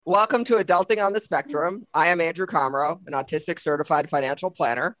Welcome to Adulting on the Spectrum. I am Andrew Comro, an autistic certified financial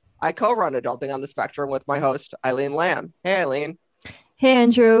planner. I co-run Adulting on the Spectrum with my host, Eileen Lamb. Hey, Eileen. Hey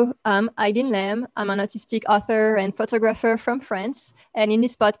Andrew, I'm Aidin Lam. I'm an autistic author and photographer from France. And in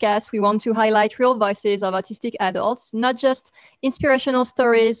this podcast, we want to highlight real voices of autistic adults, not just inspirational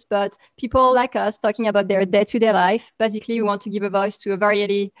stories, but people like us talking about their day-to-day life. Basically, we want to give a voice to a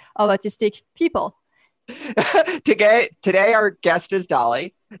variety of autistic people. Today, our guest is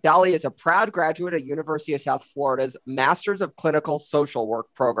Dolly. Dolly is a proud graduate of University of South Florida's Masters of Clinical Social Work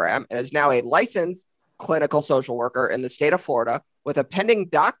program and is now a licensed clinical social worker in the state of Florida with a pending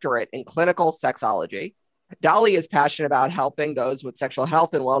doctorate in clinical sexology. Dolly is passionate about helping those with sexual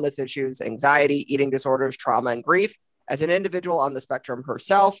health and wellness issues, anxiety, eating disorders, trauma, and grief. As an individual on the spectrum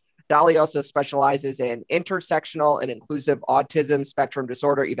herself, Dolly also specializes in intersectional and inclusive autism spectrum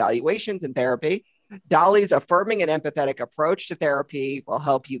disorder evaluations and therapy. Dolly's affirming and empathetic approach to therapy will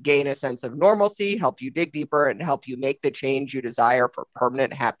help you gain a sense of normalcy, help you dig deeper, and help you make the change you desire for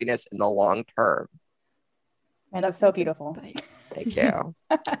permanent happiness in the long term. Man, that's so beautiful. Thank you.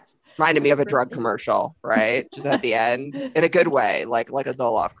 Reminded me of a drug commercial, right? Just at the end, in a good way, like a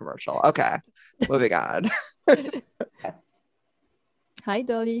Zoloft commercial. Okay, moving on. Hi,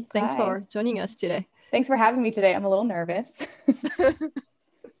 Dolly. Thanks Hi. for joining us today. Thanks for having me today. I'm a little nervous.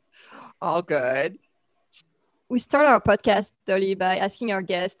 All good. We start our podcast, Dolly, by asking our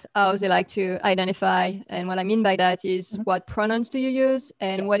guests how they like to identify. And what I mean by that is what pronouns do you use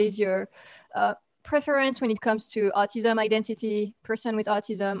and what is your preference when it comes to autism identity, person with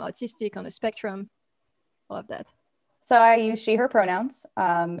autism, autistic on the spectrum, all of that. So I use she, her pronouns,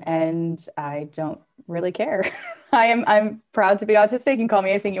 and I don't really care. I'm proud to be autistic. You can call me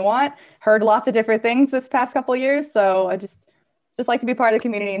anything you want. Heard lots of different things this past couple of years. So I just like to be part of the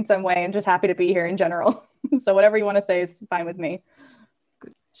community in some way and just happy to be here in general. So whatever you want to say is fine with me.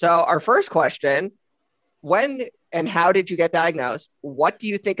 So our first question, when and how did you get diagnosed? What do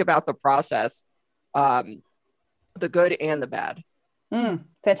you think about the process, the good and the bad?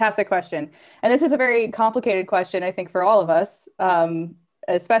 Fantastic question. And this is a very complicated question, I think, for all of us,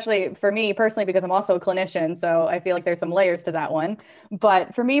 especially for me personally, because I'm also a clinician. So I feel like there's some layers to that one.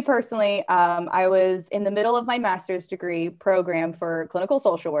 But for me personally, I was in the middle of my master's degree program for clinical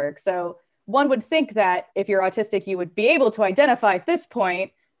social work. So one would think that if you're autistic, you would be able to identify at this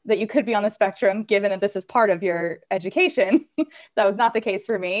point that you could be on the spectrum, given that this is part of your education. That was not the case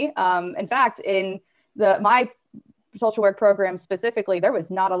for me. In fact, in my social work program specifically, there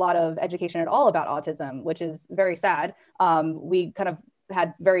was not a lot of education at all about autism, which is very sad. We kind of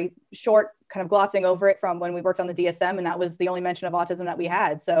had very short kind of glossing over it from when we worked on the DSM, and that was the only mention of autism that we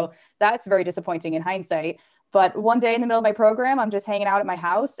had. So that's very disappointing in hindsight. But one day in the middle of my program, I'm just hanging out at my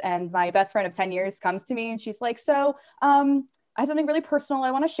house, and my best friend of 10 years comes to me and she's like, so I have something really personal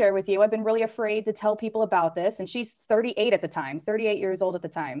I want to share with you. I've been really afraid to tell people about this. And she's 38 at the time, 38 years old at the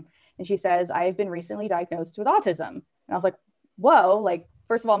time. And she says, I've been recently diagnosed with autism. And I was like, whoa, like,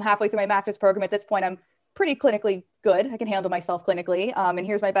 first of all, I'm halfway through my master's program. At this point, I'm pretty clinically good. I can handle myself clinically. And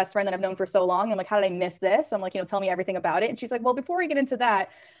here's my best friend that I've known for so long. I'm like, how did I miss this? I'm like, tell me everything about it. And she's like, well, before we get into that,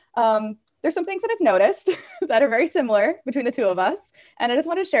 there's some things that I've noticed that are very similar between the two of us. And I just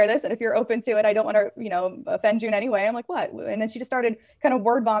want to share this. And if you're open to it, I don't want to, offend you in any way. I'm like, what? And then she just started kind of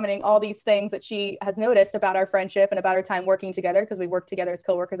word vomiting all these things that she has noticed about our friendship and about our time working together, because we worked together as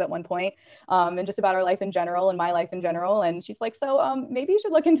coworkers at one point, and just about our life in general and my life in general. And she's like, so maybe you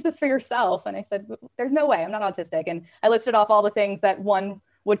should look into this for yourself. And I said, there's no way, I'm not autistic. And I listed off all the things that one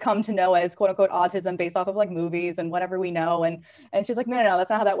would come to know as quote unquote autism based off of like movies and whatever we know. And she's like, no, that's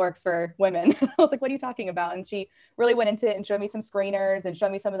not how that works for women. I was like, what are you talking about? And she really went into it and showed me some screeners and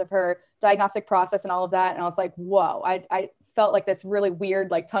showed me some of her diagnostic process and all of that. And I was like, whoa, I felt like this really weird,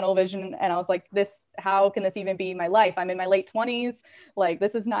 like tunnel vision. And I was like, how can this even be my life? I'm in my late 20s. Like,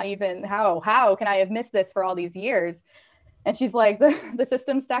 this is not even how can I have missed this for all these years? And she's like, the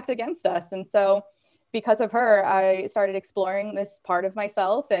system's stacked against us. And so because of her, I started exploring this part of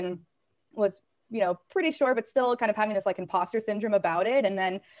myself and was, pretty sure, but still kind of having this like imposter syndrome about it. And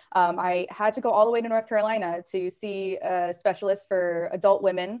then I had to go all the way to North Carolina to see a specialist for adult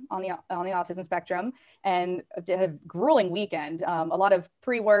women on the autism spectrum, and did a grueling weekend. A lot of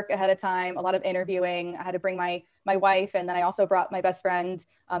pre-work ahead of time, a lot of interviewing. I had to bring my wife, and then I also brought my best friend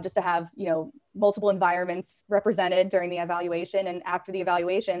just to have, multiple environments represented during the evaluation. And after the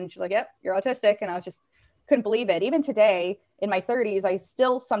evaluation, she's like, yep, you're autistic. And I was just couldn't believe it. Even today in my 30s, I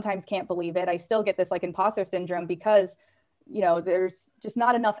still sometimes can't believe it. I still get this like imposter syndrome because there's just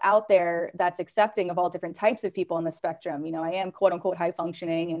not enough out there that's accepting of all different types of people on the spectrum. I am quote unquote high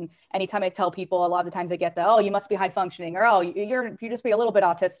functioning. And anytime I tell people, a lot of the times I get oh, you must be high functioning, or, oh, you just be a little bit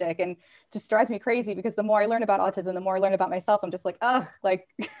autistic. And just drives me crazy, because the more I learn about autism, the more I learn about myself. I'm just like, oh, like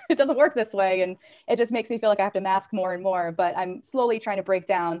it doesn't work this way. And it just makes me feel like I have to mask more and more, but I'm slowly trying to break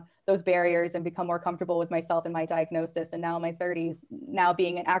down those barriers and become more comfortable with myself and my diagnosis. And now in my 30s, now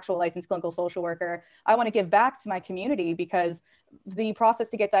being an actual licensed clinical social worker, I want to give back to my community, because the process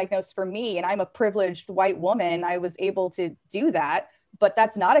to get diagnosed for me, and I'm a privileged white woman, I was able to do that, but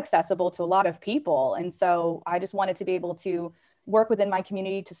that's not accessible to a lot of people. And so I just wanted to be able to work within my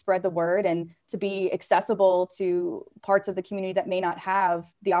community to spread the word and to be accessible to parts of the community that may not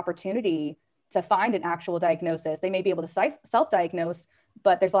have the opportunity to find an actual diagnosis. They may be able to self-diagnose,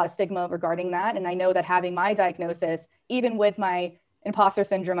 but there's a lot of stigma regarding that. And I know that having my diagnosis, even with my imposter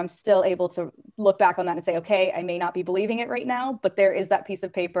syndrome, I'm still able to look back on that and say, okay, I may not be believing it right now, but there is that piece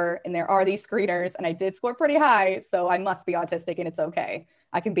of paper and there are these screeners, and I did score pretty high, so I must be autistic, and it's okay.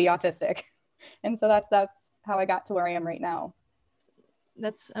 I can be autistic. And so that's how I got to where I am right now.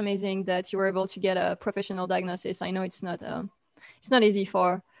 That's amazing that you were able to get a professional diagnosis. I know it's not easy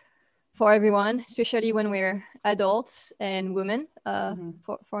for everyone, especially when we're adults and women.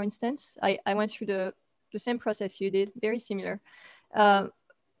 For instance, I went through the same process you did, very similar.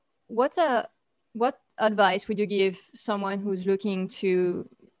 What advice would you give someone who's looking to,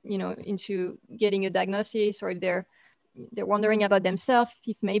 into getting a diagnosis, or if they're wondering about themselves,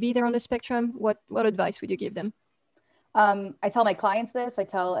 if maybe they're on the spectrum? What advice would you give them? I tell my clients this, I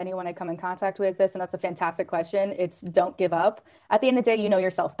tell anyone I come in contact with this, and that's a fantastic question. It's don't give up. At the end of the day, you know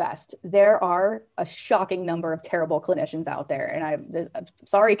yourself best. There are a shocking number of terrible clinicians out there. And I'm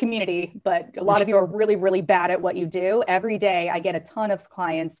sorry, community, but a lot of you are really, really bad at what you do. Every day, I get a ton of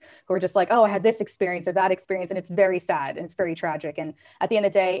clients who are just like, oh, I had this experience or that experience. And it's very sad and it's very tragic. And at the end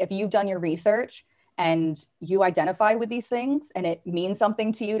of the day, if you've done your research and you identify with these things and it means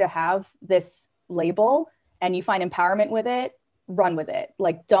something to you to have this label, and you find empowerment with it, run with it.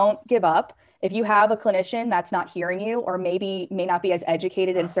 Like, don't give up. If you have a clinician that's not hearing you, or maybe may not be as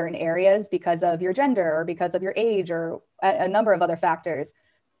educated in certain areas because of your gender or because of your age or a number of other factors,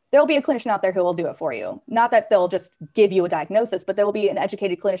 there'll be a clinician out there who will do it for you. Not that they'll just give you a diagnosis, but there will be an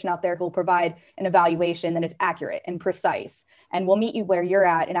educated clinician out there who will provide an evaluation that is accurate and precise and will meet you where you're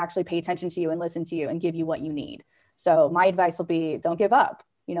at and actually pay attention to you and listen to you and give you what you need. So my advice will be, don't give up.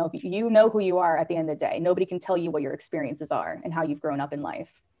 You know who you are at the end of the day. Nobody can tell you what your experiences are and how you've grown up in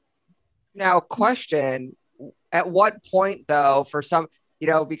life. Now, question, at what point though, for some,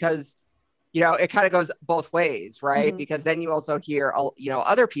 because, it kind of goes both ways, right? Mm-hmm. Because then you also hear,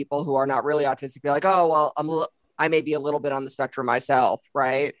 other people who are not really autistic be like, oh, well, I may be a little bit on the spectrum myself,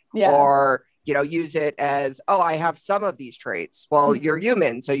 right? Yeah. Or, use it as, oh, I have some of these traits. Well, you're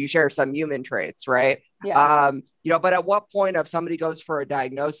human, so you share some human traits, right? Yeah. But at what point, if somebody goes for a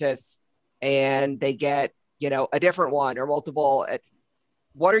diagnosis and they get, a different one or multiple,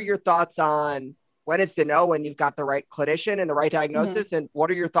 what are your thoughts on when is to know when you've got the right clinician and the right diagnosis? Mm-hmm. And what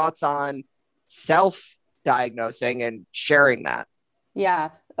are your thoughts on self-diagnosing and sharing that? Yeah,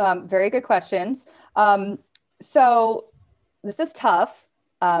 very good questions. So this is tough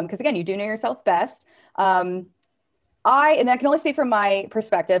because, again, you do know yourself best. I can only speak from my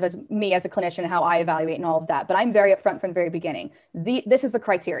perspective as me as a clinician, how I evaluate and all of that, but I'm very upfront from the very beginning. This is the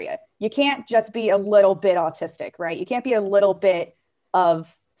criteria. You can't just be a little bit autistic, right? You can't be a little bit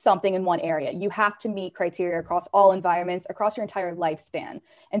of something in one area. You have to meet criteria across all environments, across your entire lifespan.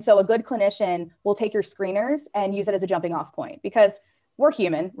 And so a good clinician will take your screeners and use it as a jumping off point, because we're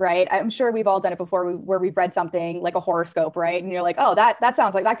human, right? I'm sure we've all done it before where we've read something like a horoscope, right? And you're like, oh, that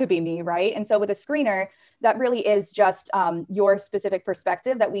sounds like that could be me, right? And so with a screener, that really is just your specific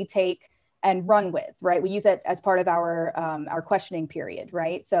perspective that we take and run with, right? We use it as part of our questioning period,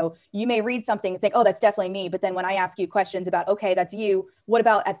 right? So you may read something and think, oh, that's definitely me. But then when I ask you questions about, okay, that's you, what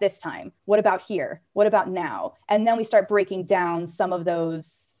about at this time? What about here? What about now? And then we start breaking down some of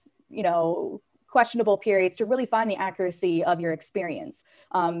those, questionable periods to really find the accuracy of your experience.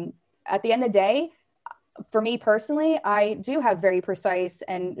 At the end of the day, for me personally, I do have very precise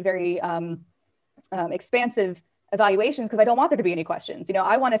and very expansive evaluations because I don't want there to be any questions.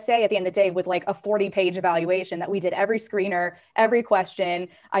 I want to say at the end of the day with like a 40-page evaluation that we did every screener, every question,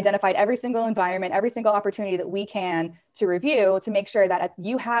 identified every single environment, every single opportunity that we can to review to make sure that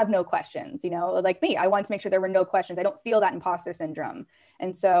you have no questions. Like me, I wanted to make sure there were no questions. I don't feel that imposter syndrome.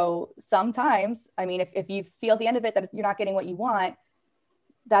 And so sometimes, if you feel at the end of it that you're not getting what you want,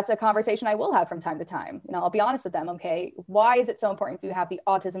 that's a conversation I will have from time to time. I'll be honest with them. Okay, why is it so important for you to have the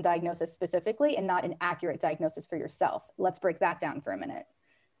autism diagnosis specifically and not an accurate diagnosis for yourself? Let's break that down for a minute.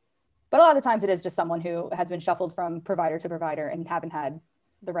 But a lot of the times it is just someone who has been shuffled from provider to provider and haven't had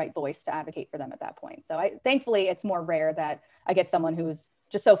the right voice to advocate for them at that point. So thankfully, it's more rare that I get someone who's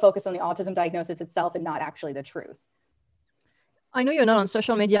just so focused on the autism diagnosis itself and not actually the truth. I know you're not on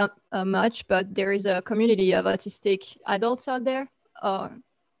social media much, but there is a community of autistic adults out there,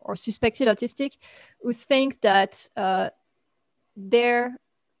 or suspected autistic, who think that their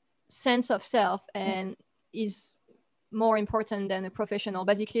sense of self and is more important than a professional.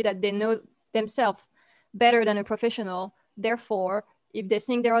 Basically, that they know themselves better than a professional. Therefore, if they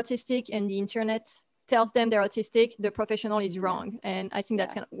think they're autistic and the internet tells them they're autistic, the professional is wrong. And I think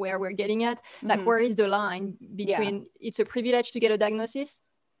that's kind of where we're getting at. Like, where is the line between it's a privilege to get a diagnosis?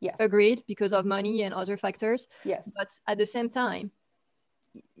 Yes. Agreed, because of money and other factors. Yes. But at the same time,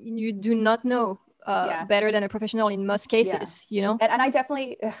 you do not know better than a professional in most cases, And I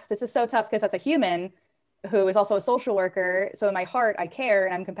definitely, this is so tough because as a human who is also a social worker, so in my heart, I care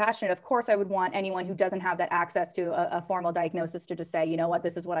and I'm compassionate. Of course, I would want anyone who doesn't have that access to a formal diagnosis to just say, you know what,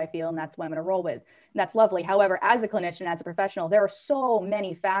 this is what I feel and that's what I'm going to roll with. And that's lovely. However, as a clinician, as a professional, there are so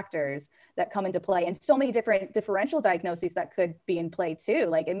many factors that come into play and so many different differential diagnoses that could be in play too.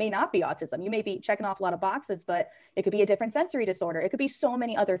 Like, it may not be autism. You may be checking off a lot of boxes, but it could be a different sensory disorder. It could be so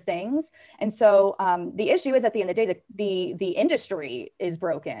many other things. And so the issue is, at the end of the day, the industry is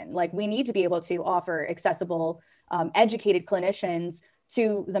broken. Like, we need to be able to offer accessible, educated clinicians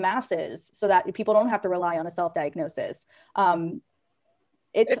to the masses so that people don't have to rely on a self-diagnosis.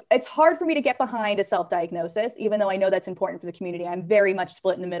 It's hard for me to get behind a self-diagnosis, even though I know that's important for the community. I'm very much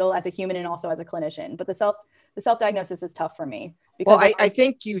split in the middle as a human and also as a clinician, but the self-diagnosis is tough for me. Because I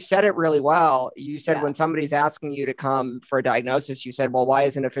think you said it really well. You said when somebody's asking you to come for a diagnosis, you said, well, why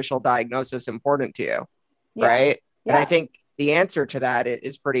is an official diagnosis important to you? Right. And I think the answer to that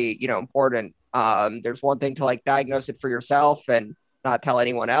is pretty, important. There's one thing to like diagnose it for yourself and not tell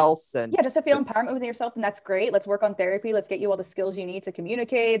anyone else. And just to feel empowerment within yourself. And that's great. Let's work on therapy. Let's get you all the skills you need to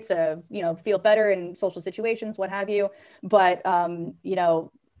communicate, to, feel better in social situations, what have you. But,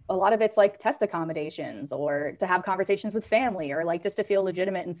 a lot of it's like test accommodations or to have conversations with family or like just to feel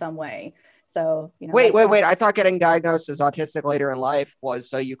legitimate in some way. So, wait. I thought getting diagnosed as autistic later in life was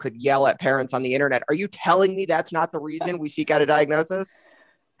so you could yell at parents on the internet. Are you telling me that's not the reason we seek out a diagnosis?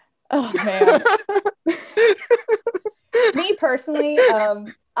 Oh, man. Me personally,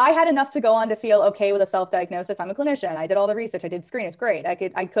 I had enough to go on to feel okay with a self-diagnosis. I'm a clinician. I did all the research. I did screen. It's great.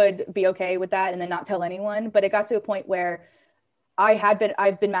 I could be okay with that and then not tell anyone. But it got to a point where I've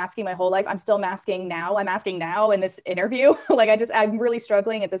been masking my whole life. I'm still masking now. I'm masking now in this interview. I'm really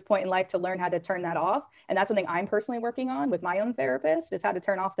struggling at this point in life to learn how to turn that off. And that's something I'm personally working on with my own therapist, is how to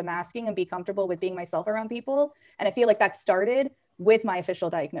turn off the masking and be comfortable with being myself around people. And I feel like that started with my official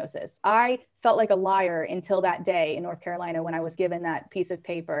diagnosis. I felt like a liar until that day in North Carolina when I was given that piece of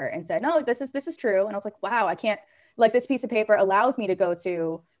paper and said, no, this is true. And I was like, wow, I can't, like, this piece of paper allows me to go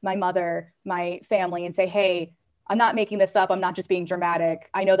to my mother, my family, and say, hey, I'm not making this up. I'm not just being dramatic.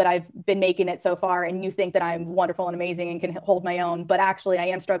 I know that I've been making it so far and you think that I'm wonderful and amazing and can hold my own, but actually I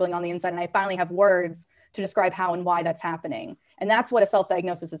am struggling on the inside and I finally have words to describe how and why that's happening. And that's what a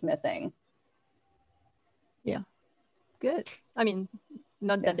self-diagnosis is missing. Yeah. Good. I mean,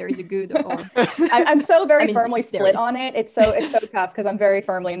 not that there is a good or I'm so very firmly split on it. It's so tough because I'm very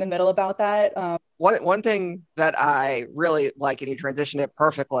firmly in the middle about that. One thing that I really like, and you transitioned it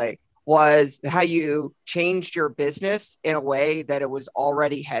perfectly, was how you changed your business in a way that it was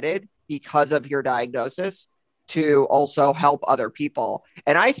already headed because of your diagnosis to also help other people.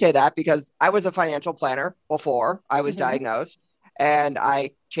 And I say that because I was a financial planner before I was diagnosed, and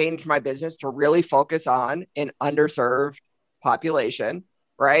I changed my business to really focus on an underserved population,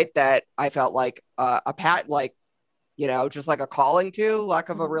 right? That I felt like just like a calling to, lack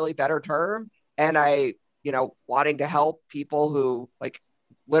of a really better term. And I, wanting to help people who, like,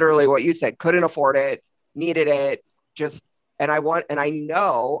 literally what you said, couldn't afford it, needed it, my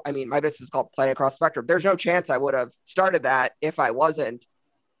business is called Play Across Spectrum. There's no chance I would have started that if I wasn't.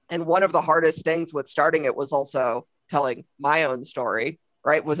 And one of the hardest things with starting it was also telling my own story,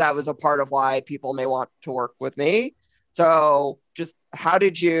 right? That was a part of why people may want to work with me. So just how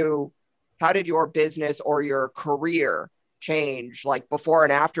did your business or your career change, like before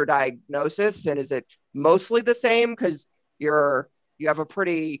and after diagnosis? And is it mostly the same? Because you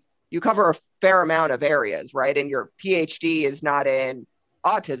cover a fair amount of areas, right? And your PhD is not in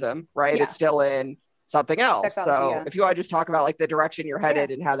autism, right? Yeah. It's still in something else. Technology, if you want to just talk about like the direction you're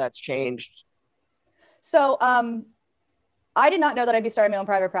headed and how that's changed. So I did not know that I'd be starting my own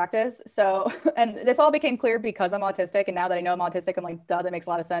private practice. So, and this all became clear because I'm autistic. And now that I know I'm autistic, I'm like, duh, that makes a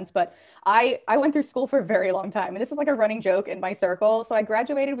lot of sense. But I went through school for a very long time. And this is like a running joke in my circle. So I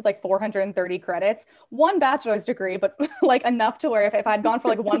graduated with like 430 credits, one bachelor's degree, but like enough to where if I'd gone for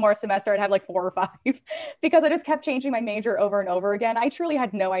like one more semester, I'd have like 4 or 5 because I just kept changing my major over and over again. I truly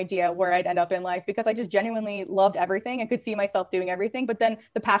had no idea where I'd end up in life because I just genuinely loved everything and could see myself doing everything. But then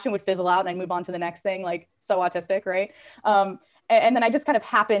the passion would fizzle out and I'd move on to the next thing, like so autistic, right? And then I just kind of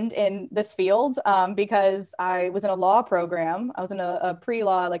happened in this field because I was in a law program. I was in a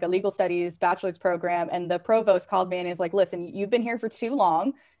pre-law, like a legal studies bachelor's program. And the provost called me and is like, listen, you've been here for too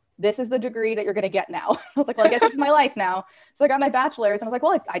long. This is the degree that you're going to get now. I was like, well, I guess this is my life now. So I got my bachelor's and I was like,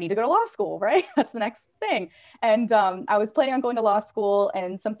 well, I need to go to law school, right? That's the next thing. And I was planning on going to law school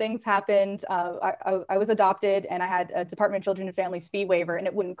and some things happened. I was adopted and I had a Department of Children and Families fee waiver and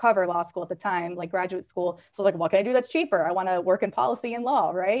it wouldn't cover law school at the time, like graduate school. So I was like, what can I do that's cheaper? I want to work in policy and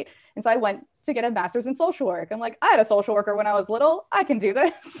law, right? And so I went to get a master's in social work. I'm like, I had a social worker when I was little. I can do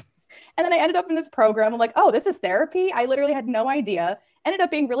this. And then I ended up in this program. I'm like, oh, this is therapy. I literally had no idea. Ended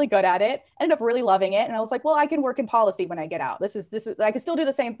up being really good at it, ended up really loving it. And I was like, well, I can work in policy when I get out. This is, I can still do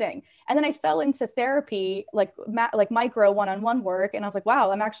the same thing. And then I fell into therapy, like micro one-on-one work. And I was like,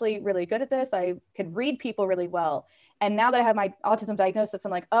 wow, I'm actually really good at this. I could read people really well. And now that I have my autism diagnosis, I'm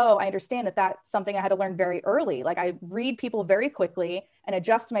like, oh, I understand that that's something I had to learn very early. Like I read people very quickly and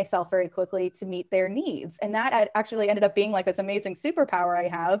adjust myself very quickly to meet their needs. And that actually ended up being like this amazing superpower I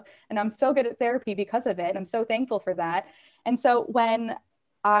have. And I'm so good at therapy because of it. And I'm so thankful for that. And so when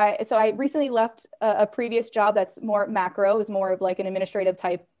I recently left a previous job that's more macro, is more of like an administrative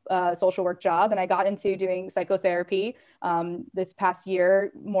type social work job. And I got into doing psychotherapy this past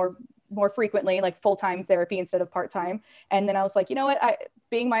year more frequently, like full-time therapy instead of part-time. And then I was like, you know what,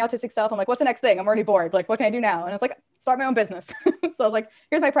 being my autistic self, I'm like, what's the next thing? I'm already bored. Like, what can I do now? And I was like, start my own business. So I was like,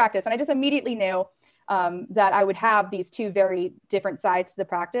 here's my practice. And I just immediately knew that I would have these two very different sides to the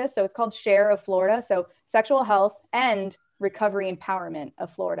practice. So it's called Share of Florida. So sexual health and recovery empowerment of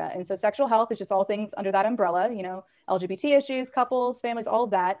Florida. And so sexual health is just all things under that umbrella, you know, LGBT issues, couples, families, all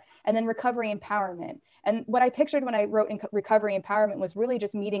of that. And then recovery empowerment. And what I pictured when I wrote in recovery empowerment was really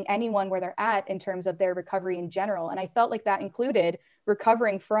just meeting anyone where they're at in terms of their recovery in general. And I felt like that included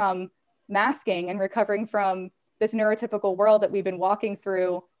recovering from masking and recovering from this neurotypical world that we've been walking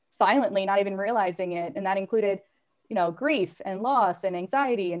through silently, not even realizing it. And that included, you know, grief and loss and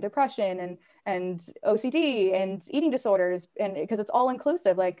anxiety and depression and OCD and eating disorders. And because it's all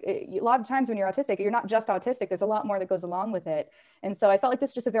inclusive, like a lot of times when you're autistic, you're not just autistic, there's a lot more that goes along with it. And so I felt like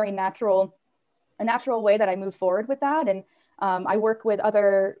this is just a natural way that I move forward with that. And I work with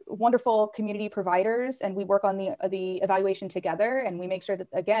other wonderful community providers and we work on the evaluation together. And we make sure that,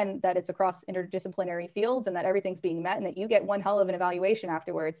 again, that it's across interdisciplinary fields and that everything's being met and that you get one hell of an evaluation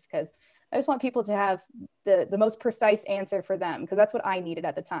afterwards, because I just want people to have the most precise answer for them, because that's what I needed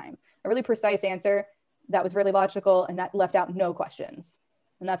at the time. A really precise answer that was really logical and that left out no questions.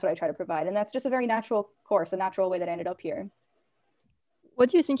 And that's what I try to provide. And that's just a very natural course, a natural way that I ended up here. What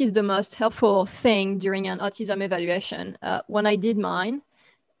do you think is the most helpful thing during an autism evaluation? When I did mine,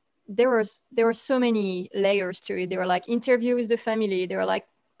 there were so many layers to it. There were like interview with the family. There were like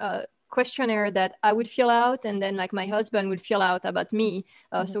questionnaire that I would fill out, and then like my husband would fill out about me,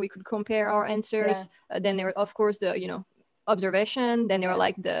 so we could compare our answers. Yeah. Then there were, of course, the observation. Then there were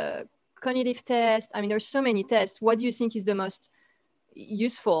like the cognitive test. I mean, there's so many tests. What do you think is the most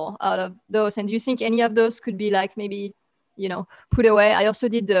useful out of those? And do you think any of those could be like maybe put away? I also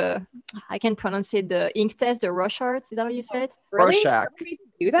did I can't pronounce it, the ink test, the Rorschach. Is that what you said? Really? Rorschach.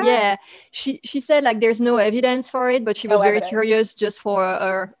 Do that? Yeah. She said like there's no evidence for it, but she was very curious just for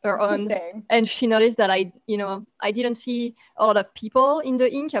her own. And she noticed that I didn't see a lot of people in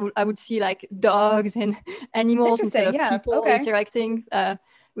the ink. I would see like dogs and animals instead of people interacting,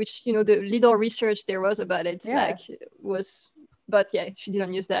 which, the little research there was about it, but yeah, she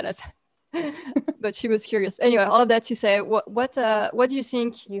didn't use that as but she was curious. Anyway, all of that to say, what do you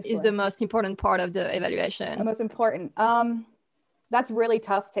think is the most important part of the evaluation? The most important? That's really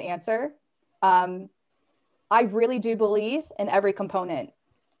tough to answer. I really do believe in every component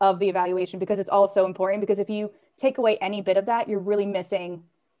of the evaluation because it's all so important. Because if you take away any bit of that, you're really missing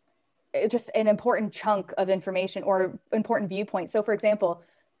just an important chunk of information or important viewpoint. So for example,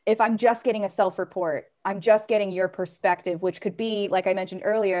 if I'm just getting a self-report, I'm just getting your perspective, which could be, like I mentioned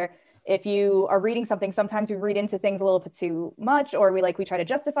earlier, if you are reading something, sometimes we read into things a little bit too much, or we try to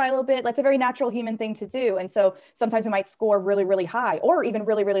justify a little bit. That's a very natural human thing to do. And so sometimes we might score really, really high, or even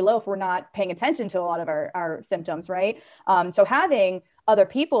really, really low if we're not paying attention to a lot of our symptoms, right? So having other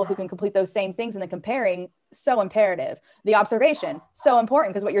people who can complete those same things and then comparing, so imperative. The observation, so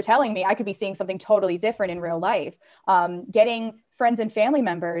important, because what you're telling me, I could be seeing something totally different in real life. Getting friends and family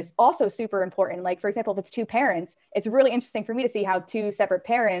members, also super important. Like, for example, if it's two parents, it's really interesting for me to see how two separate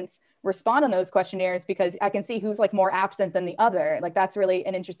parents respond on those questionnaires, because I can see who's like more absent than the other. Like, that's really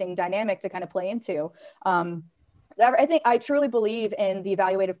an interesting dynamic to kind of play into. I truly believe in the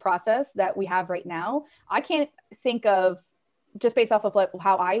evaluative process that we have right now. I can't think of, just based off of like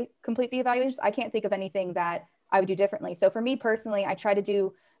how I complete the evaluations, I can't think of anything that I would do differently. So for me personally, I try to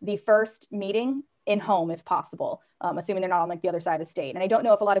do the first meeting in home if possible, assuming they're not on like the other side of the state. And I don't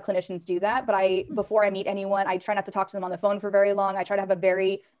know if a lot of clinicians do that, but before I meet anyone, I try not to talk to them on the phone for very long. I try to have a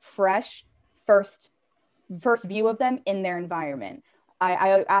very fresh first view of them in their environment.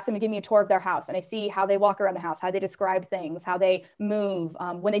 I ask them to give me a tour of their house, and I see how they walk around the house, how they describe things, how they move,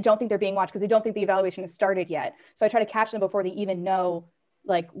 when they don't think they're being watched because they don't think the evaluation has started yet. So I try to catch them before they even know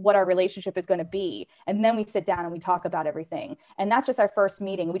like what our relationship is going to be. And then we sit down and we talk about everything. And that's just our first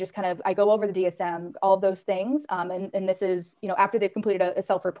meeting. We just I go over the DSM, all of those things. And this is, after they've completed a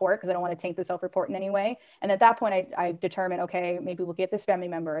self-report, because I don't want to taint the self-report in any way. And at that point, I determine, okay, maybe we'll get this family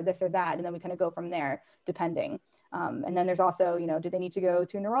member or this or that. And then we kind of go from there, depending. And then there's also, do they need to go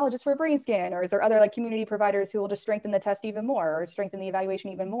to a neurologist for a brain scan, or is there other like community providers who will just strengthen the test even more or strengthen the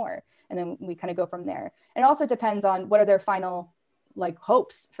evaluation even more? And then we kind of go from there. And it also depends on what are their final like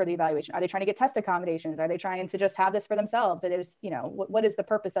hopes for the evaluation. Are they trying to get test accommodations? Are they trying to just have this for themselves? It is, what is the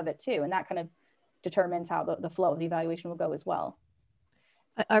purpose of it too? And that kind of determines how the flow of the evaluation will go as well.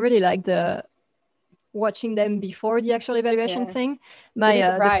 I really like watching them before the actual evaluation thing.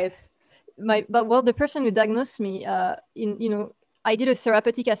 Surprised. The person who diagnosed me, I did a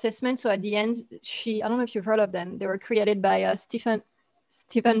therapeutic assessment. So at the end, I don't know if you've heard of them. They were created by Stephen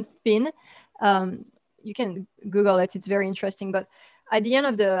Finn. You can Google it. It's very interesting. But at the end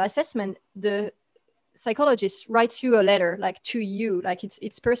of the assessment, the psychologist writes you a letter, like to you, like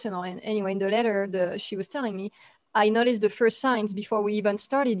it's personal. And anyway, in the letter, she was telling me, I noticed the first signs before we even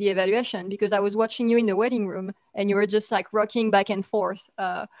started the evaluation, because I was watching you in the waiting room and you were just like rocking back and forth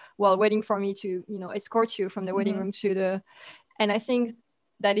while waiting for me to, escort you from the waiting room to and I think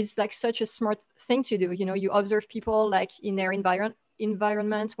that is like such a smart thing to do. You observe people like in their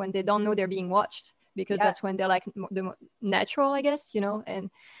environment when they don't know they're being watched, because that's when they're like the natural, I guess, and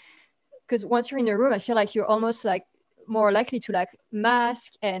because once you're in a room, I feel like you're almost like more likely to like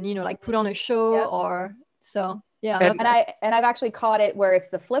mask and, like put on a show or so. Yeah. And I've actually caught it where it's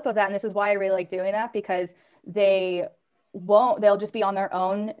the flip of that. And this is why I really like doing that, because they'll just be on their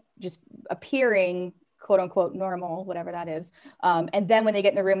own, just appearing quote unquote normal, whatever that is. And then when they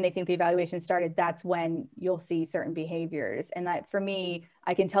get in the room and they think the evaluation started, that's when you'll see certain behaviors. And that, for me,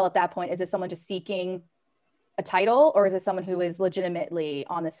 I can tell at that point, is it someone just seeking a title, or is it someone who is legitimately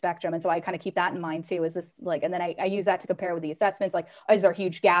on the spectrum? And so I kind of keep that in mind too. Is this like, and then I use that to compare with the assessments, like, is there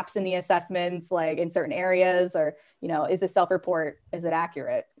huge gaps in the assessments, like in certain areas, or, is the self-report, is it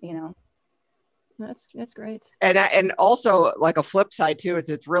accurate? That's great. And also like a flip side too, is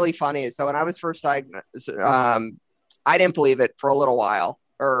it's really funny. So when I was first diagnosed, I didn't believe it for a little while,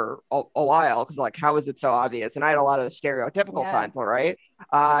 or a while, because like, how is it so obvious? And I had a lot of stereotypical signs, right?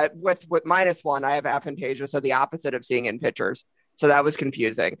 With -1, I have aphantasia, so the opposite of seeing in pictures. So that was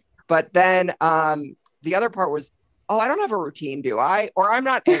confusing. But then the other part was, I don't have a routine, do I? Or I'm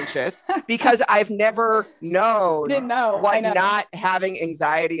not anxious, because I've never known what not having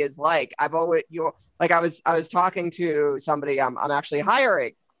anxiety is like. I've always, like I was talking to somebody I'm actually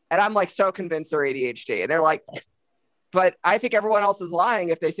hiring, and I'm like so convinced they're ADHD, and they're like, but I think everyone else is lying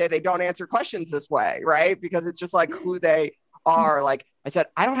if they say they don't answer questions this way, right? Because it's just like who they are. Like I said,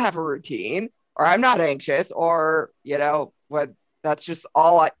 I don't have a routine, or I'm not anxious, or, that's just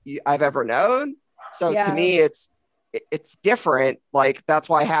all I've ever known. So to me, it's different. Like, that's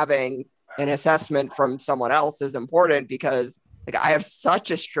why having an assessment from someone else is important, because like I have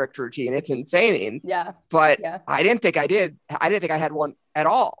such a strict routine. It's insane. Yeah. But I didn't think I did. I didn't think I had one at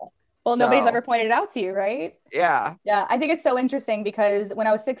all. Well, nobody's ever pointed it out to you, right? Yeah. Yeah. I think it's so interesting, because when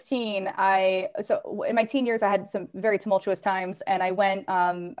I was 16, so in my teen years, I had some very tumultuous times, and I went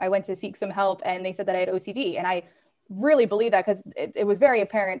to seek some help, and they said that I had OCD. And I really believe that, because it was very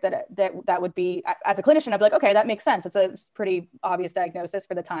apparent that would be, as a clinician, I'd be like, okay, that makes sense. It's a pretty obvious diagnosis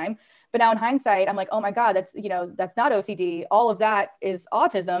for the time. But now in hindsight, I'm like, oh my God, that's not OCD. All of that is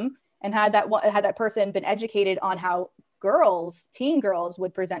autism. And had that person been educated on how teen girls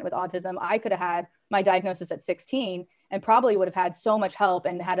would present with autism, I could have had my diagnosis at 16 and probably would have had so much help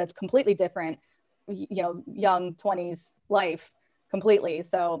and had a completely different, young 20s life completely.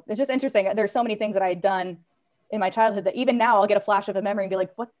 So it's just interesting. There's so many things that I had done in my childhood that even now I'll get a flash of a memory and be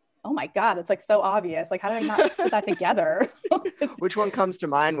like, what? Oh my God, it's like so obvious. Like, how did I not put that together? Which one comes to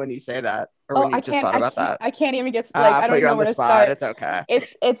mind when you say that? Or when you just thought about that? I can't even get, I don't even know where to start. It's okay.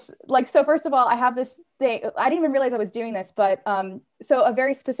 It's like, so first of all, I have this thing, I didn't even realize I was doing this, but so a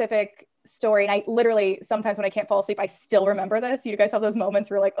very specific story. And I literally, sometimes when I can't fall asleep, I still remember this. You guys have those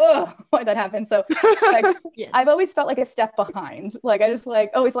moments where you're like, oh, why'd that happen? So like, yes. I've always felt like a step behind. Like, I just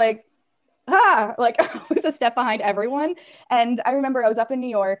always like, like always a step behind everyone. And I remember I was up in New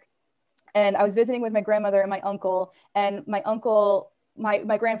York and I was visiting with my grandmother and my uncle, and my uncle,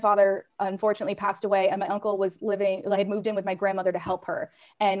 my grandfather unfortunately passed away, and my uncle was had moved in with my grandmother to help her.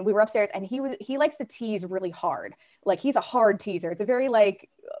 And we were upstairs, and he likes to tease really hard. Like, he's a hard teaser. It's a very like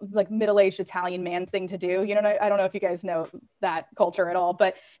middle-aged Italian man thing to do. You know, I don't know if you guys know that culture at all,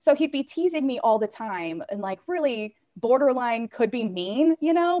 but so he'd be teasing me all the time and like really borderline could be mean,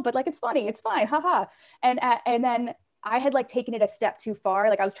 but like, it's funny, it's fine, haha. And then I had like taken it a step too far.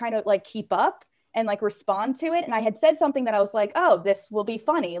 Like, I was trying to like keep up and like respond to it. And I had said something that I was like, oh, this will be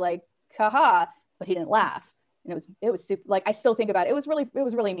funny, like, haha, but he didn't laugh. And it was super, like, I still think about it. It was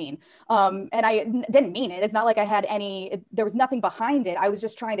really mean. And I didn't mean it. It's not like I had there was nothing behind it. I was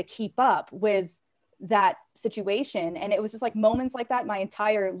just trying to keep up with that situation. And it was just like moments like that my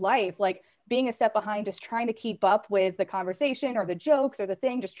entire life, like being a step behind, just trying to keep up with the conversation or the jokes or the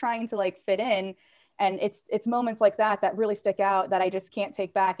thing, just trying to like fit in. And it's moments like that really stick out that I just can't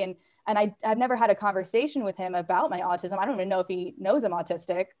take back. And I've never had a conversation with him about my autism. I don't even know if he knows I'm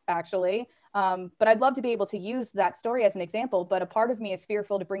autistic, actually. But I'd love to be able to use that story as an example. But a part of me is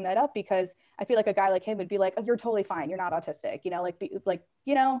fearful to bring that up because I feel like a guy like him would be like, oh, you're totally fine. You're not autistic,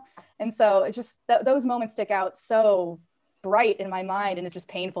 And so it's just those moments stick out so bright in my mind, and it's just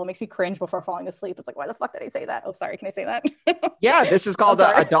painful. It makes me cringe before falling asleep. It's like, why the fuck did I say that? Oh, sorry. Can I say that? Yeah, this is called the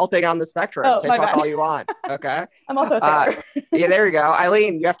adulting on the spectrum. Say fuck all you want. Okay. I'm also a Taylor. Yeah, there you go.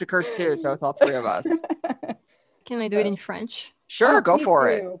 Eileen, you have to curse too, so it's all three of us. Can I do it in French? Sure, go for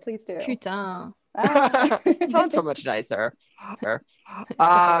it. Please do. Putain. It sounds so much nicer. Okay,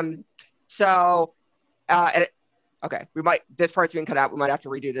 this part's being cut out. We might have to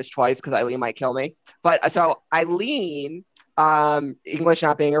redo this twice because Eileen might kill me. But so Eileen, English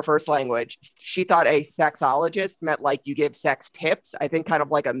not being her first language, she thought a sexologist meant like you give sex tips. I think kind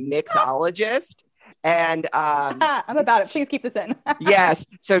of like a mixologist. And I'm about it. Please keep this in. Yes.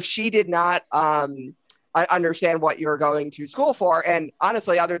 So she did not understand what you're going to school for. And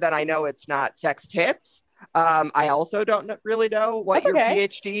honestly, other than I know it's not sex tips, I also don't really know what your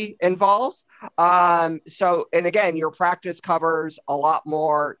PhD involves. So, and again, your practice covers a lot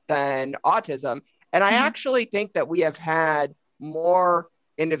more than autism. And I actually think that we have had more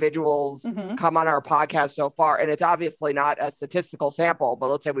individuals come on our podcast so far. And it's obviously not a statistical sample, but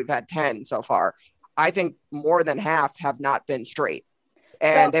let's say we've had 10 so far. I think more than half have not been straight.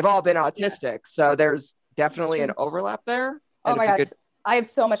 And they've all been autistic. Yeah. So there's definitely an overlap there. Oh my gosh. I have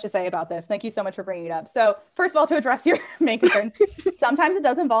so much to say about this. Thank you so much for bringing it up. So first of all, to address your main concerns, sometimes it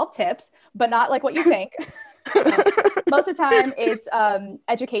does involve tips, but not like what you think. Most of the time it's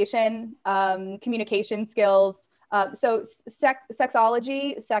education, communication skills. So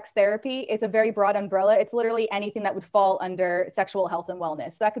sexology, sex therapy, it's a very broad umbrella. It's literally anything that would fall under sexual health and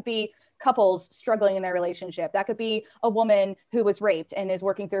wellness. So that could be couples struggling in their relationship. That could be a woman who was raped and is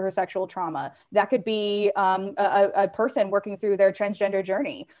working through her sexual trauma. That could be a person working through their transgender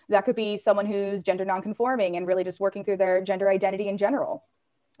journey. That could be someone who's gender nonconforming and really just working through their gender identity in general.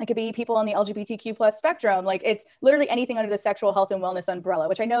 It could be people on the LGBTQ plus spectrum. Like, it's literally anything under the sexual health and wellness umbrella,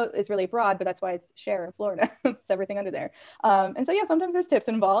 which I know is really broad, but that's why it's Cher of Florida. It's everything under there. And so, yeah, sometimes there's tips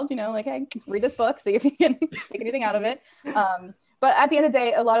involved, like, hey, read this book, see if you can take anything out of it. But at the end of the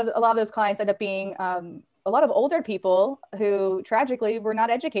day, a lot of those clients end up being a lot of older people who tragically were not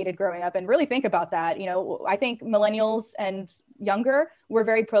educated growing up. And really think about that. I think millennials and younger were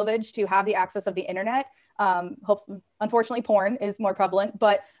very privileged to have the access of the internet. Unfortunately, porn is more prevalent,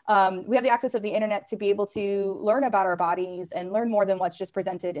 but we have the access of the internet to be able to learn about our bodies and learn more than what's just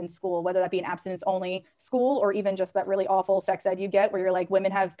presented in school, whether that be an abstinence only school or even just that really awful sex ed you get where you're like,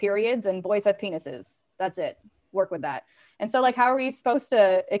 women have periods and boys have penises. That's it. Work with that. And so, like, how are we supposed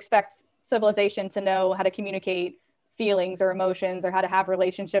to expect civilization to know how to communicate feelings or emotions or how to have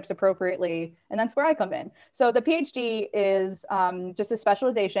relationships appropriately. And that's where I come in. So the PhD is just a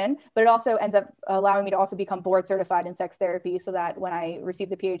specialization, but it also ends up allowing me to also become board certified in sex therapy, so that when I receive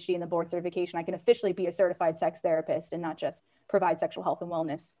the PhD and the board certification, I can officially be a certified sex therapist and not just provide sexual health and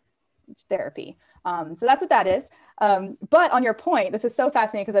wellness therapy. So that's what that is. But on your point, this is so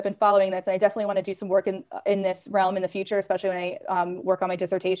fascinating because I've been following this, and I definitely want to do some work in this realm in the future, especially when I work on my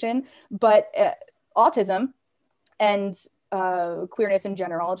dissertation. But autism and queerness in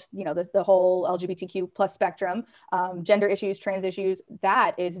general, just, you know, the whole LGBTQ plus spectrum, gender issues, trans issues,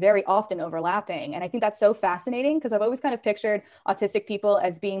 that is very often overlapping. And I think that's so fascinating because I've always kind of pictured autistic people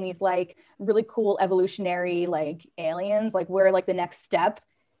as being these like really cool evolutionary like aliens, like we're like the next step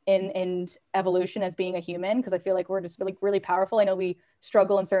in evolution as being a human, because I feel like we're just really, really powerful. I know we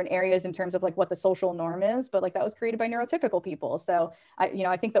struggle in certain areas in terms of like what the social norm is, but like that was created by neurotypical people. So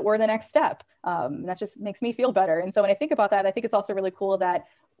I think that we're the next step. That just makes me feel better. And so when I think about that, I think it's also really cool that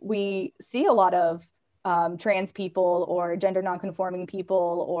we see a lot of trans people or gender nonconforming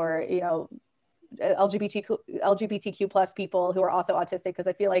people or, you know, LGBTQ plus people who are also autistic, because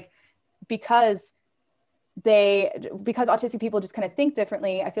I feel like because autistic people just kind of think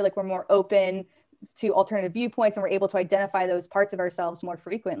differently, I feel like we're more open to alternative viewpoints and we're able to identify those parts of ourselves more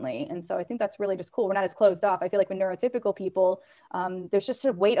frequently. And so I think that's really just cool. We're not as closed off. I feel like with neurotypical people, there's just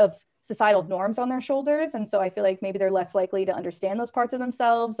a weight of societal norms on their shoulders. And so I feel like maybe they're less likely to understand those parts of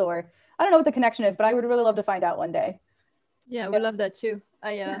themselves, or I don't know what the connection is, but I would really love to find out one day. Yeah, we love that too.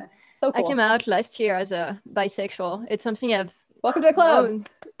 So cool. I came out last year as a bisexual. It's something I've Welcome to the club.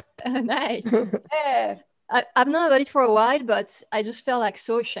 Nice. Yeah. I've known about it for a while, but I just felt like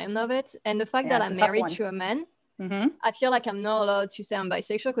so ashamed of it. And the fact that I'm married one. to a man, Mm-hmm. I feel like I'm not allowed to say I'm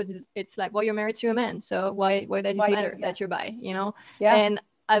bisexual, because it's like, well, you're married to a man, so why does it matter that you're bi, you know? Yeah. And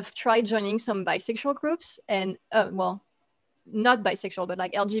I've tried joining some bisexual groups, and well, not bisexual, but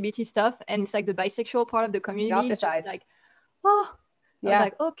like LGBT stuff. And it's like the bisexual part of the community is just like, oh, I was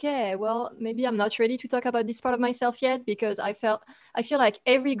like, okay, well, maybe I'm not ready to talk about this part of myself yet, because I feel like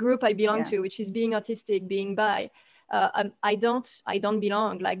every group I belong to, which is being autistic, being bi, I don't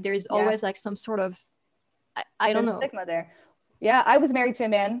belong. Like there's always like some sort of, I don't know. Stigma there. Yeah, I was married to a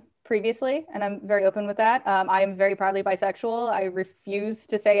man previously, and I'm very open with that. I am very proudly bisexual. I refuse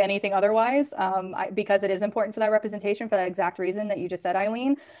to say anything otherwise, because it is important for that representation, for that exact reason that you just said,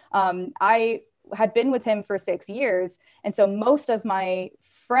 Eileen. I had been with him for 6 years, and so most of my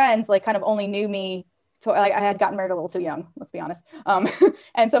friends like kind of only knew me like I had gotten married a little too young, let's be honest.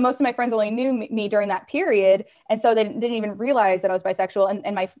 And so most of my friends only knew me during that period, and so they didn't even realize that I was bisexual.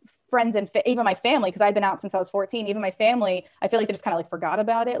 And my friends and even my family, because I'd been out since I was 14, even my family, I feel like they just kind of like forgot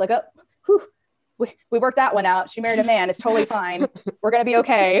about it. Like, oh, whew, we worked that one out. She married a man. It's totally fine. We're gonna be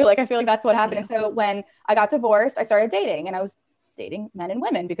okay. Like I feel like that's what happened. And so when I got divorced, I started dating, and I was dating men and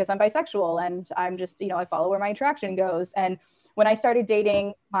women because I'm bisexual, and I'm just, you know, I follow where my attraction goes. And when I started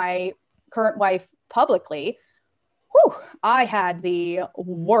dating my current wife publicly, I had the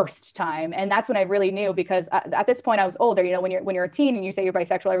worst time. And that's when I really knew, because at this point I was older. You know, when you're a teen and you say you're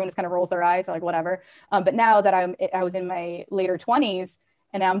bisexual, everyone just kind of rolls their eyes, like whatever. But now that I was in my later 20s,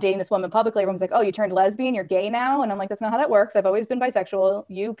 and now I'm dating this woman publicly, everyone's like, oh, you turned lesbian, you're gay now. And I'm like, that's not how that works. I've always been bisexual.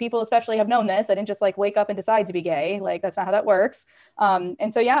 You people especially have known this. I didn't just like wake up and decide to be gay. Like, that's not how that works.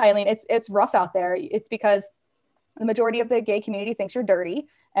 And so, yeah, Eileen, it's rough out there. It's because the majority of the gay community thinks you're dirty.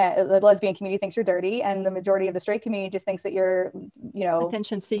 The lesbian community thinks you're dirty, and the majority of the straight community just thinks that you're, you know,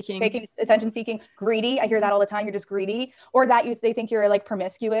 attention seeking, greedy. I hear that all the time. You're just greedy, or that they think you're like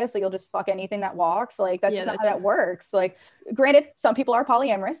promiscuous, so you'll just fuck anything that walks. Like that's just not how that works. Like, granted, some people are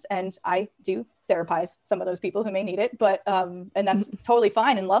polyamorous, and I do therapize some of those people who may need it, but and that's totally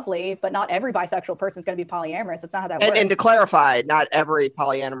fine and lovely, but not every bisexual person is going to be polyamorous. That's not how that works. And to clarify, not every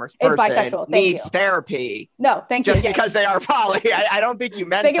polyamorous person needs therapy. No, thank you. Just because they are poly. I don't think you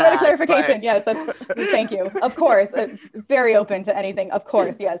meant thank you that. For the clarification. Yes, thank you. Of course, very open to anything. Of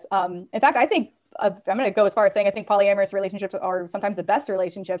course, yes. In fact, I think I'm going to go as far as saying I think polyamorous relationships are sometimes the best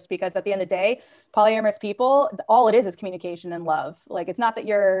relationships, because at the end of the day, polyamorous people, all it is communication and love. Like, it's not that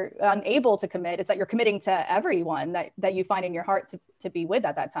you're unable to commit, it's that you're committing to everyone that you find in your heart to be with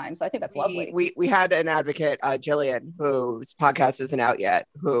at that time. So I think that's lovely. We had an advocate, Jillian, whose podcast isn't out yet,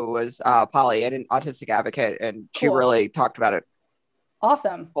 who was poly and an autistic advocate, and she really talked about it.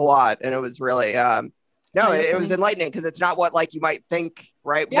 Awesome. A lot. And it was really it was enlightening, because it's not what like you might think,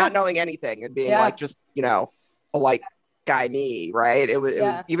 right? Yeah. Not knowing anything and being like just, you know, a white guy me, right? It was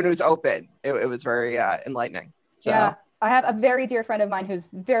even it was open. It was very enlightening. So yeah, I have a very dear friend of mine who's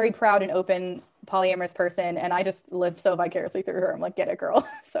very proud and open polyamorous person, and I just live so vicariously through her. I'm like, get it, girl.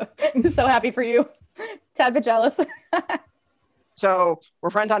 So happy for you. tad bit jealous. So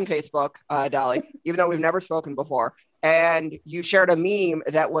we're friends on Facebook, Dolly, even though we've never spoken before. And you shared a meme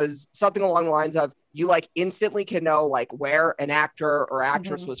that was something along the lines of, you like instantly can know like where an actor or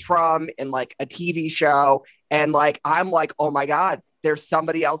actress was from in like a TV show. And like, I'm like, oh my God, there's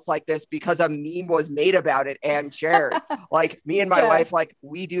somebody else like this because a meme was made about it and shared. Like me and my wife, like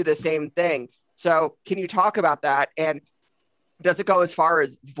we do the same thing. So can you talk about that? And does it go as far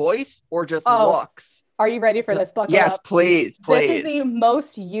as voice or just looks? Are you ready for this? Buckle yes, up. Please. This is the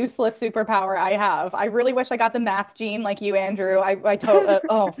most useless superpower I have. I really wish I got the math gene like you, Andrew.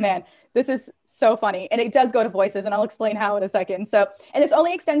 Oh man, this is so funny. And it does go to voices, and I'll explain how in a second. So, and this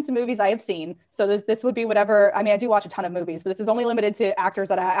only extends to movies I have seen. So this would be whatever, I mean, I do watch a ton of movies, but this is only limited to actors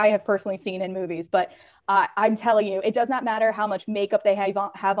that I have personally seen in movies. But I'm telling you, it does not matter how much makeup they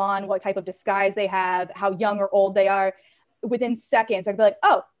have on, what type of disguise they have, how young or old they are. Within seconds, I'd be like,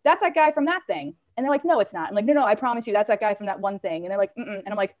 oh, that's that guy from that thing. And they're like, no, it's not. I'm like, no, I promise you, that's that guy from that one thing. And they're like, mm-mm. And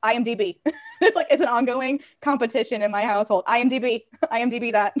I'm like, IMDb. It's an ongoing competition in my household. IMDb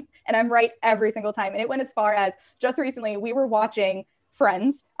that. And I'm right every single time. And it went as far as just recently, we were watching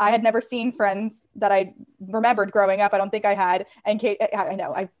Friends. I had never seen Friends that I remembered growing up. I don't think I had. And Kate, I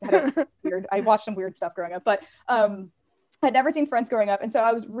know I had I watched some weird stuff growing up, but I'd never seen Friends growing up. And so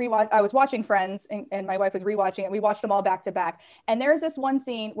I was watching Friends and my wife was rewatching it. We watched them all back to back. And there's this one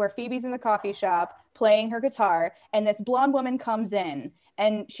scene where Phoebe's in the coffee shop playing her guitar and this blonde woman comes in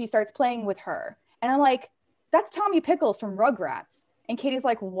and she starts playing with her. And I'm like, that's Tommy Pickles from Rugrats. And Katie's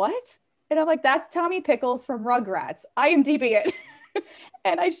like, what? And I'm like, that's Tommy Pickles from Rugrats. IMDb it.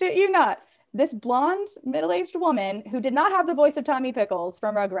 And I shit you not. This blonde middle-aged woman who did not have the voice of Tommy Pickles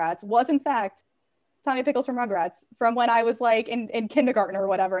from Rugrats was in fact Tommy Pickles from Rugrats from when I was like in kindergarten or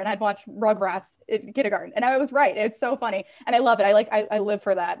whatever. And I'd watch Rugrats in kindergarten and I was right. It's so funny. And I love it. I live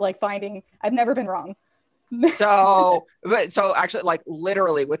for that. Like I've never been wrong. So actually like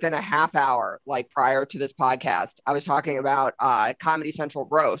literally within a half hour, like prior to this podcast, I was talking about Comedy Central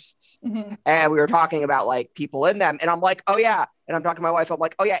roasts and we were talking about like people in them. And I'm like, oh yeah. And I'm talking to my wife. I'm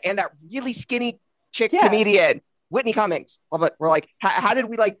like, oh yeah. And that really skinny chick comedian, Whitney Cummings. But we're like, how did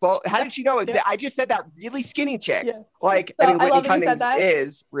we like both? How did she know? I just said that really skinny chick. Yeah. Like, so, I mean, Whitney Cummings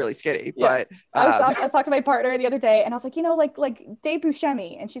is really skinny. Yeah. But I was talking to my partner the other day, and I was like, like Dave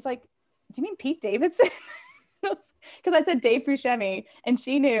Buscemi, and she's like, do you mean Pete Davidson? Because I said Dave Buscemi, and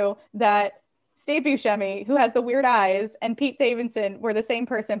she knew that Dave Buscemi, who has the weird eyes, and Pete Davidson were the same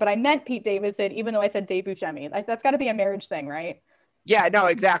person, but I meant Pete Davidson, even though I said Dave Buscemi. Like, that's got to be a marriage thing, right? Yeah, no,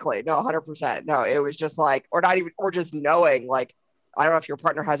 exactly. No, 100%. No, it was just like, or not even, or just knowing, like, I don't know if your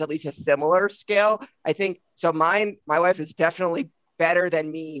partner has at least a similar skill. I think, so my wife is definitely better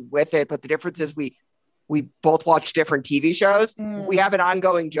than me with it, but the difference is we both watch different TV shows. We have an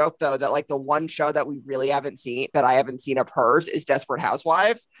ongoing joke though, that like the one show that we really haven't seen, that I haven't seen of hers, is Desperate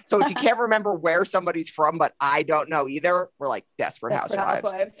Housewives. So if you can't remember where somebody's from, but I don't know either, we're like Desperate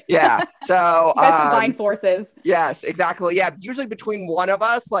Housewives. Yeah. So combine forces. Yes, exactly. Yeah. Usually between one of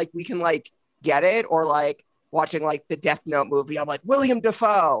us, like we can like get it, or like watching like the Death Note movie, I'm like William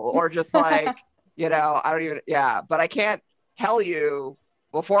Dafoe, or just like, I don't even, but I can't tell you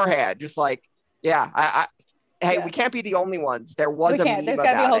beforehand, just like, we can't be the only ones. There was a meme There's about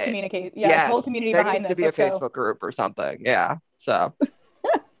gotta be a whole it. communicate. Yeah, yes, whole community there behind needs this. to be a Facebook group or something. Yeah. So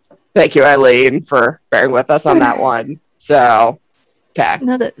thank you, Eileen, for bearing with us on that one. So okay.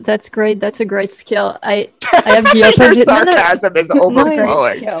 No, that's great. That's a great skill. I have the opposite. Your sarcasm is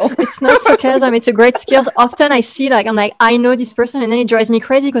overflowing. It's not sarcasm. It's a great skill. Often I see like, I'm like, I know this person, and then it drives me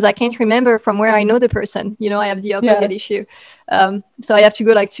crazy because I can't remember from where I know the person. I have the opposite issue. So I have to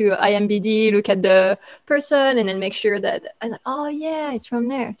go like to IMDb, look at the person, and then make sure that I'm like, oh yeah, it's from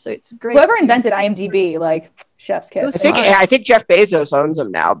there. So it's great. Whoever invented IMDb, like chef's kiss. I think Jeff Bezos owns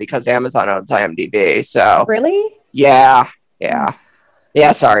them now because Amazon owns IMDb. So really? Yeah.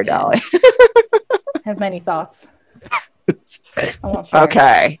 Sorry, Dolly. I have many thoughts.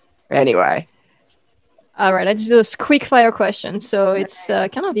 Okay. Anyway. All right. Let's do this quick fire question. So it's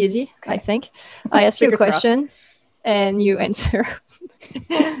kind of easy, I think. I ask you a question and you answer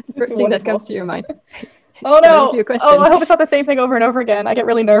the first thing that comes to your mind. Oh no! I hope it's not the same thing over and over again. I get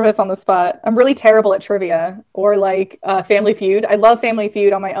really nervous on the spot. I'm really terrible at trivia or like Family Feud. I love Family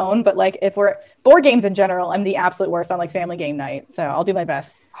Feud on my own, but like if we're board games in general, I'm the absolute worst on like Family Game Night. So I'll do my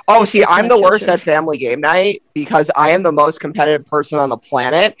best. Oh, see, I'm the worst at Family Game Night because I am the most competitive person on the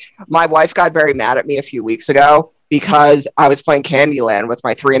planet. My wife got very mad at me a few weeks ago because I was playing Candyland with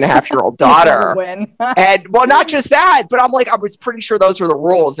my 3.5-year-old daughter. And well, not just that, but I'm like, I was pretty sure those were the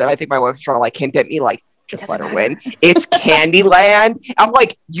rules. And I think my wife was trying to like hint at me like Just let her win. It's Candyland. I'm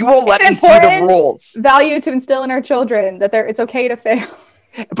like, you won't let me see the rules. Value to instill in our children that it's okay to fail.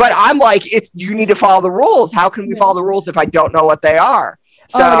 But I'm like, you need to follow the rules. How can we follow the rules if I don't know what they are?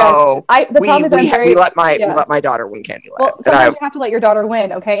 So we let my daughter win Candyland. Well, sometimes you have to let your daughter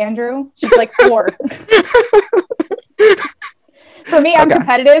win, okay, Andrew? She's like 4. For me, I'm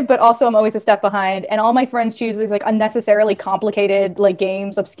competitive, but also I'm always a step behind. And all my friends choose these like unnecessarily complicated like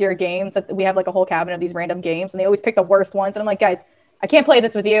games, obscure games. That we have like a whole cabinet of these random games, and they always pick the worst ones. And I'm like, guys, I can't play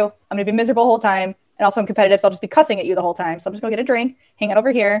this with you. I'm gonna be miserable the whole time, and also I'm competitive, so I'll just be cussing at you the whole time. So I'm just gonna get a drink, hang out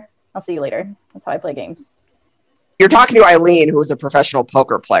over here. I'll see you later. That's how I play games. You're talking to Eileen, who is a professional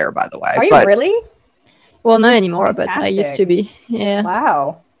poker player, by the way. Are you really? Well, not anymore, Fantastic. But I used to be. Yeah.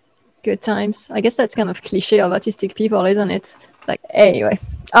 Wow. Good times. I guess that's kind of cliche of autistic people, isn't it? Like, anyway.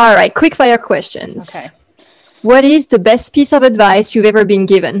 All right, quick fire questions. Okay. What is the best piece of advice you've ever been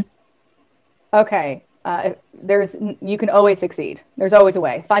given? Okay. You can always succeed. There's always a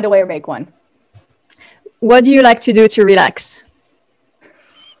way. Find a way or make one. What do you like to do to relax?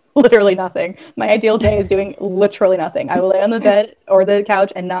 Literally nothing. My ideal day is doing literally nothing. I will lay on the bed or the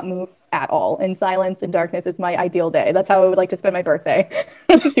couch and not move at all. In silence and darkness is my ideal day. That's how I would like to spend my birthday.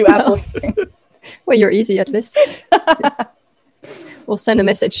 Do absolutely nothing. Well, you're easy at least. We'll send a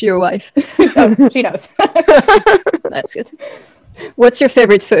message to your wife. She knows. That's good. What's your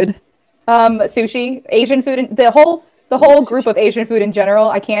favorite food? Sushi, Asian food, and the whole group of Asian food in general.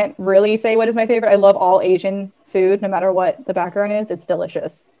 I can't really say what is my favorite. I love all Asian food, no matter what the background is. It's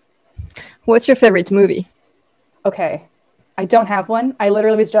delicious. What's your favorite movie? Okay. I don't have one. I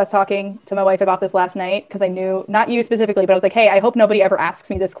literally was just talking to my wife about this last night because I knew, not you specifically, but I was like, hey, I hope nobody ever asks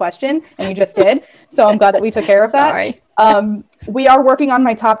me this question. And you just did. So I'm glad that we took care of that. Sorry. We are working on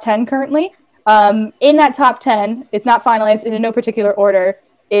my top 10 currently. In that top 10, it's not finalized in no particular order.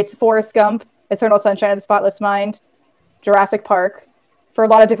 It's Forrest Gump, Eternal Sunshine of the Spotless Mind, Jurassic Park, for a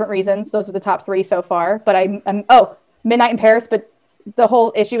lot of different reasons. Those are the top 3 so far. But Midnight in Paris, but the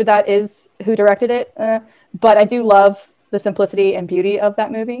whole issue with that is who directed it. But I do love the simplicity and beauty of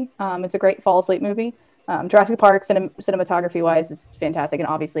that movie. It's a great fall asleep movie. Jurassic Park, cinematography wise, is fantastic. And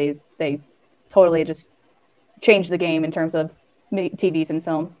obviously they totally just changed the game in terms of TVs and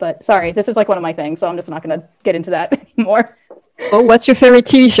film. But sorry, this is like one of my things, so I'm just not going to get into that anymore. Oh, what's your favorite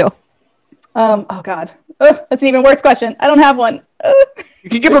TV show? Oh God. That's an even worse question. I don't have one. You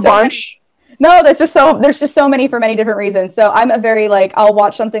can give a bunch. No, there's just so many for many different reasons. So I'm a very I'll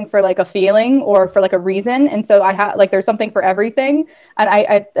watch something for like a feeling or for like a reason. And so I have there's something for everything. And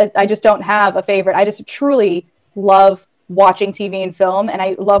I just don't have a favorite. I just truly love watching TV and film, and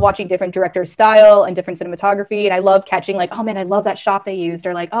I love watching different directors' style and different cinematography, and I love catching oh man, I love that shot they used,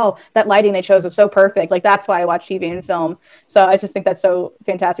 or oh, that lighting they chose was so perfect. That's why I watch TV and film. So I just think that's so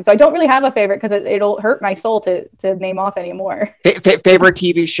fantastic. So I don't really have a favorite because it'll hurt my soul to name off anymore. Favorite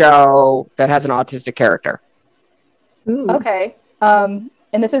TV show that has an autistic character? Ooh. Okay. And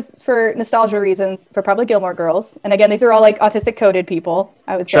this is for nostalgia reasons, for probably Gilmore Girls. And again, these are all autistic coded people,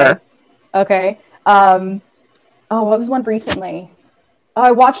 I would say. Sure. Okay. Oh, what was one recently? Oh,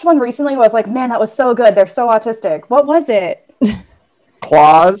 I watched one recently. I was like, man, that was so good. They're so autistic. What was it?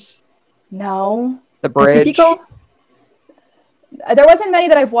 Claws? No. The Bridge? Typical? There wasn't many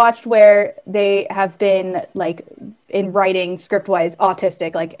that I've watched where they have been in writing script-wise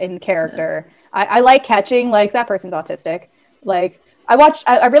autistic, in character. I like catching that person's autistic. I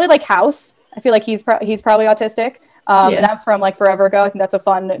really like House. I feel like he's probably autistic. And that's from forever ago. I think that's a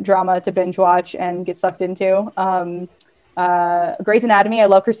fun drama to binge watch and get sucked into. Grey's Anatomy. I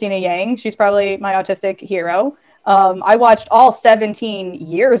love Christina Yang. She's probably my autistic hero. I watched all 17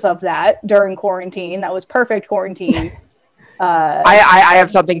 years of that during quarantine. That was perfect quarantine. I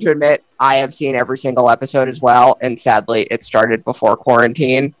have something to admit. I have seen every single episode as well, and sadly, it started before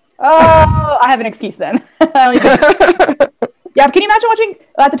quarantine. Oh, I have an excuse then. Yeah, can you imagine watching,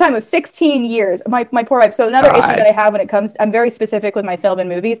 at the time, it was 16 years, my poor wife. So another issue that I have when it comes, I'm very specific with my film and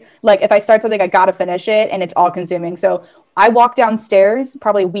movies. If I start something, I got to finish it, and it's all consuming. So I walked downstairs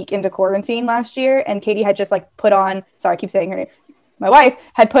probably a week into quarantine last year, and Katie had just put on, sorry, I keep saying her name. My wife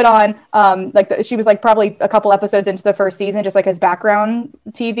had put on, she was probably a couple episodes into the first season, just as background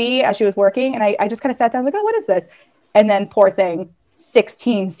TV as she was working. And I just kind of sat down, oh, what is this? And then poor thing,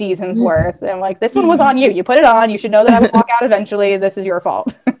 16 seasons worth. And I'm like, this one was on you. You put it on. You should know that I would walk out eventually. This is your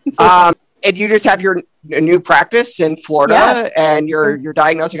fault. And you just have your new practice in Florida, and you're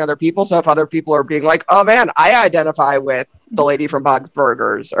diagnosing other people. So if other people are being like, oh man, I identify with the lady from Bob's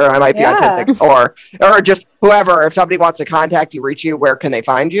Burgers, or I might be autistic, or just whoever, if somebody wants to contact you, reach you, where can they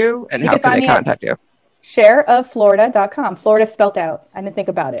find you, and how can they contact you? Shareofflorida.com. Florida spelt out. I didn't think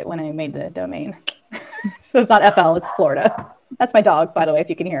about it when I made the domain. So it's not FL, it's Florida. That's my dog, by the way, if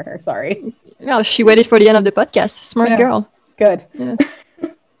you can hear her. Sorry. No, she waited for the end of the podcast. Smart girl. Good. Yeah.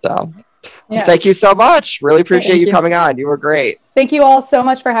 So thank you so much. Really appreciate you coming on. You were great. Thank you all so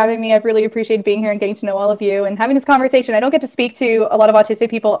much for having me. I've really appreciated being here and getting to know all of you and having this conversation. I don't get to speak to a lot of autistic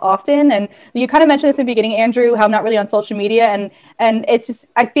people often. And you kind of mentioned this in the beginning, Andrew, how I'm not really on social media. And it's just,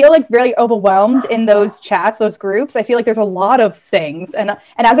 I feel like really overwhelmed in those chats, those groups. I feel like there's a lot of things. And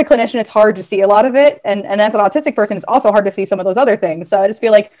as a clinician, it's hard to see a lot of it. And as an autistic person, it's also hard to see some of those other things. So I just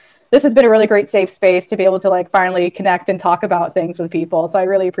feel like this has been a really great safe space to be able to like finally connect and talk about things with people. So I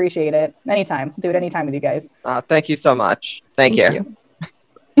really appreciate it. Anytime. Do it anytime with you guys. Thank you so much. Thank you.